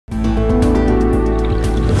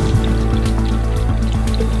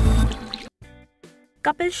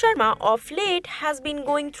Kapil Sharma of late has been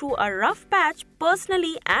going through a rough patch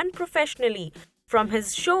personally and professionally. From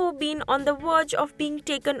his show being on the verge of being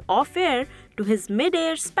taken off air to his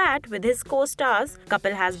mid-air spat with his co-stars,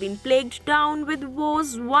 Kapil has been plagued down with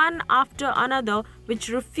woes one after another which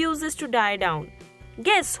refuses to die down.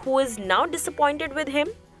 Guess who is now disappointed with him?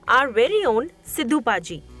 Our very own Sidhu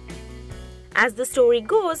Paaji. As the story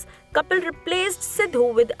goes, Kapil replaced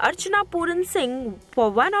Sidhu with Archana Puran Singh for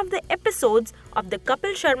one of the episodes of the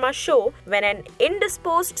Kapil Sharma show when an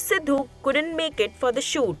indisposed Sidhu couldn't make it for the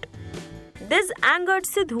shoot. This angered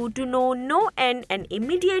Sidhu to no end and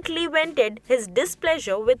immediately vented his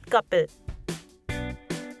displeasure with Kapil.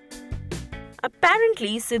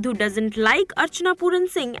 Apparently, Sidhu doesn't like Archana Puran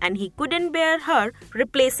Singh and he couldn't bear her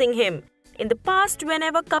replacing him. In the past,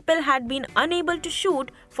 whenever Kapil had been unable to shoot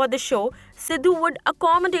for the show, Sidhu would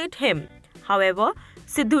accommodate him. However,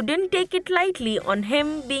 Sidhu didn't take it lightly on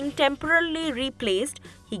him being temporarily replaced.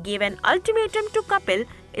 He gave an ultimatum to Kapil,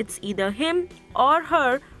 it's either him or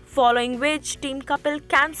her, following which Team Kapil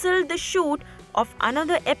cancelled the shoot of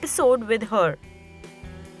another episode with her.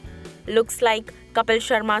 Looks like Kapil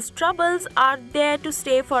Sharma's troubles are there to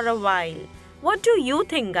stay for a while. What do you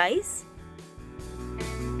think, guys?